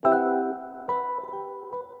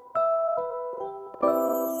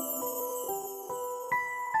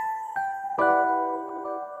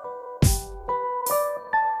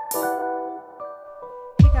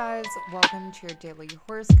Welcome to your daily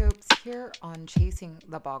horoscopes here on Chasing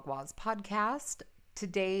the Bhagwas podcast.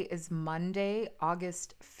 Today is Monday,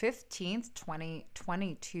 August 15th,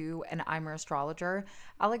 2022, and I'm your astrologer,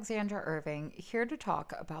 Alexandra Irving, here to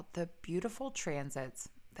talk about the beautiful transits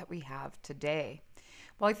that we have today.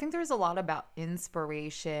 Well, I think there's a lot about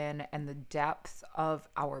inspiration and the depth of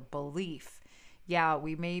our belief. Yeah,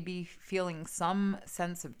 we may be feeling some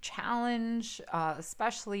sense of challenge,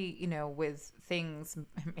 especially, with things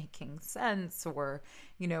making sense or,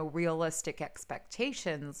 realistic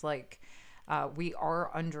expectations. Like we are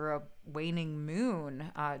under a waning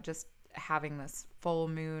moon, just having this full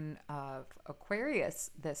moon of Aquarius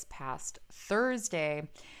this past Thursday.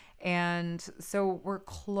 And so we're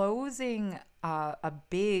closing a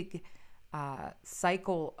big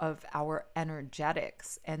cycle of our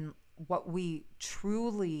energetics and what we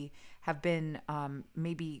truly have been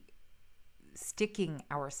maybe sticking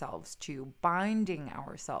ourselves to, binding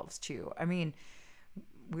ourselves to. I mean,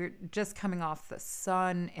 we're just coming off the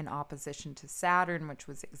sun in opposition to Saturn, which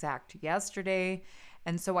was exact yesterday.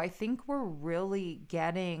 And so I think we're really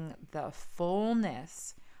getting the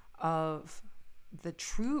fullness of the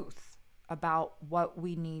truth about what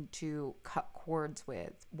we need to cut cords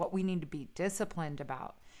with, what we need to be disciplined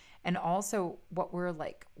about, and also what we're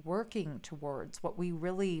like working towards, what we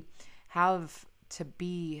really have to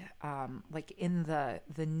be like in the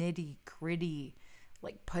nitty gritty,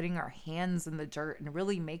 like putting our hands in the dirt and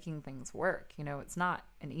really making things work. It's not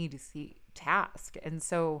an easy task. And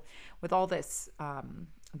so with all this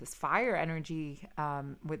this fire energy,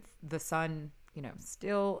 with the sun,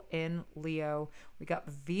 still in Leo, we got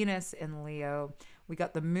Venus in Leo, we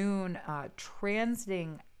got the moon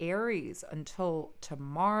transiting Aries until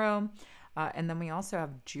tomorrow, and then we also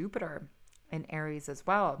have Jupiter in Aries as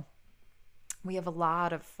well. We have a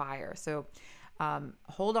lot of fire, so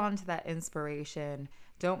hold on to that inspiration.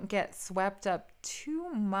 Don't get swept up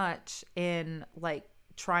too much in like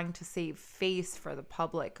trying to save face for the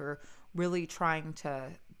public or really trying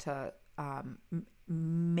to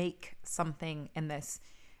make something in this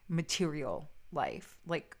material life.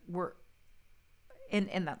 Like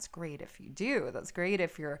and that's great if you do. That's great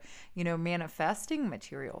if you're, manifesting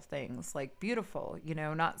material things, like beautiful,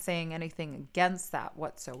 not saying anything against that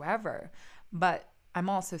whatsoever. But I'm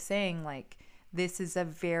also saying, like, this is a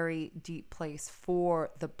very deep place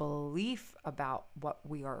for the belief about what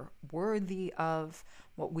we are worthy of,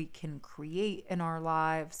 what we can create in our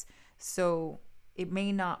lives. So it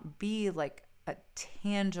may not be like a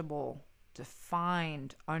tangible,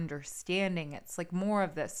 defined understanding. It's like more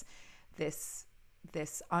of this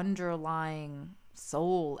underlying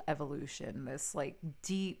soul evolution, this like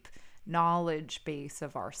deep knowledge base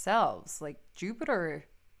of ourselves. Like Jupiter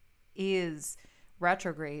is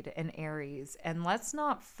retrograde in Aries, and let's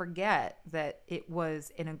not forget that it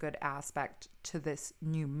was in a good aspect to this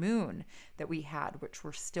new moon that we had, which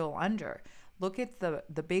we're still under. Look at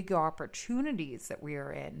the big opportunities that we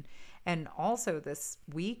are in. And also this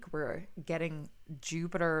week we're getting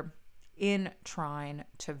Jupiter in trine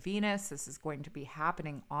to Venus. This is going to be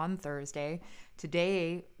happening on Thursday.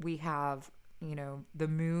 Today we have, the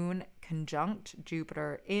moon conjunct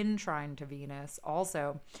Jupiter in trine to Venus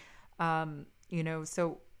also.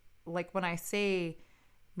 So like when I say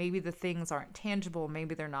maybe the things aren't tangible,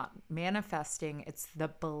 maybe they're not manifesting, it's the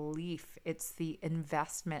belief, it's the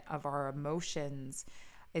investment of our emotions,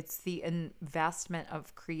 it's the investment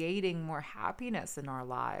of creating more happiness in our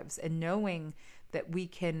lives and knowing that we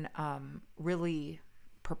can really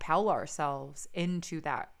propel ourselves into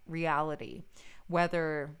that reality,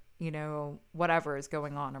 whether, whatever is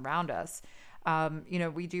going on around us.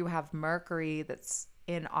 We do have Mercury that's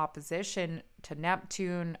in opposition to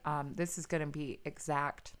Neptune. This is going to be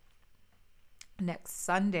exact next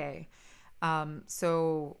Sunday.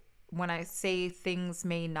 So when I say things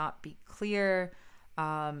may not be clear,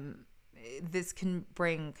 this can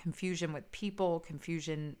bring confusion with people,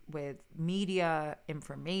 confusion with media,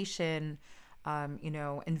 information,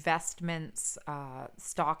 investments,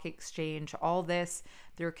 stock exchange, all this.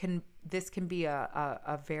 This can be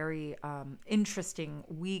a very interesting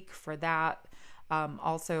week for that.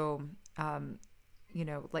 Also,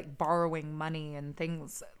 like borrowing money and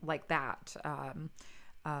things like that.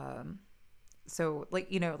 So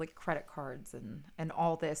like credit cards and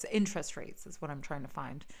all this, interest rates is what I'm trying to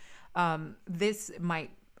find. This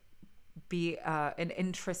might be an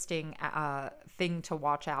interesting thing to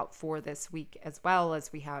watch out for this week, as well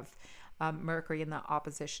as we have Mercury in the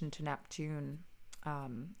opposition to Neptune,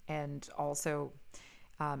 and also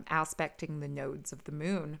aspecting the nodes of the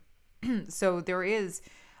moon. So there is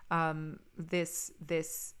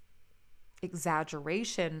this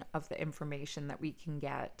exaggeration of the information that we can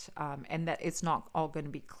get, and that it's not all going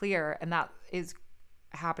to be clear. And that is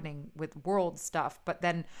happening with world stuff. But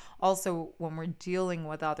then also when we're dealing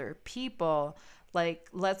with other people, like,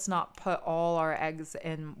 let's not put all our eggs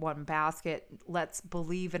in one basket. Let's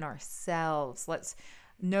believe in ourselves. Let's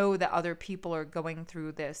know that other people are going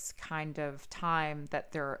through this kind of time,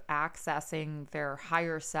 that they're accessing their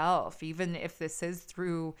higher self, even if this is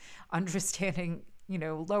through understanding,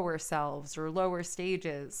 lower selves or lower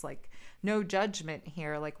stages. Like, no judgment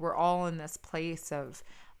here. Like, we're all in this place of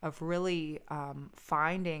really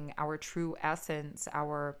finding our true essence,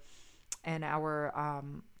 our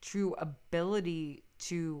true ability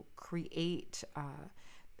to create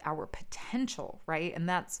our potential, right? And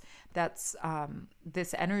that's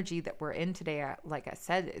this energy that we're in today. Like I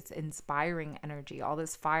said, it's inspiring energy, all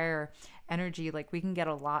this fire energy. Like, we can get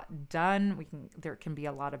a lot done. There can be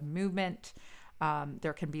a lot of movement.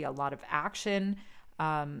 There can be a lot of action.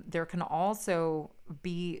 There can also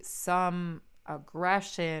be some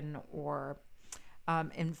aggression or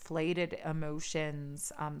inflated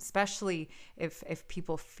emotions, especially if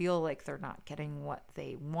people feel like they're not getting what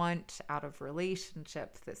they want out of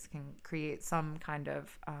relationships. This can create some kind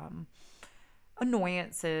of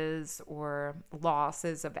annoyances or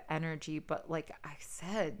losses of energy. But like I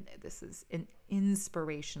said, this is an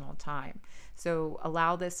inspirational time. So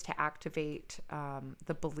allow this to activate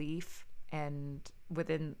the belief and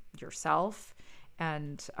within yourself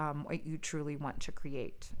and what you truly want to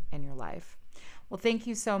create in your life. Well, thank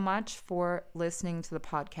you so much for listening to the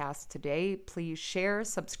podcast today. Please share,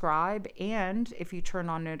 subscribe, and if you turn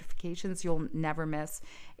on notifications, you'll never miss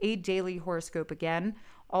a daily horoscope again.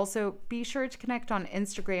 Also, be sure to connect on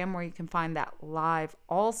Instagram, where you can find that live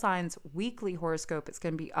All Signs weekly horoscope. It's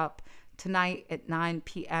going to be up tonight at 9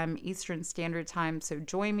 p.m. Eastern Standard Time. So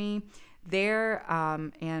join me there,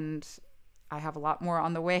 and I have a lot more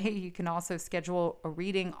on the way. You can also schedule a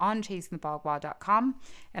reading on chasingthebagua.com,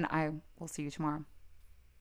 and I will see you tomorrow.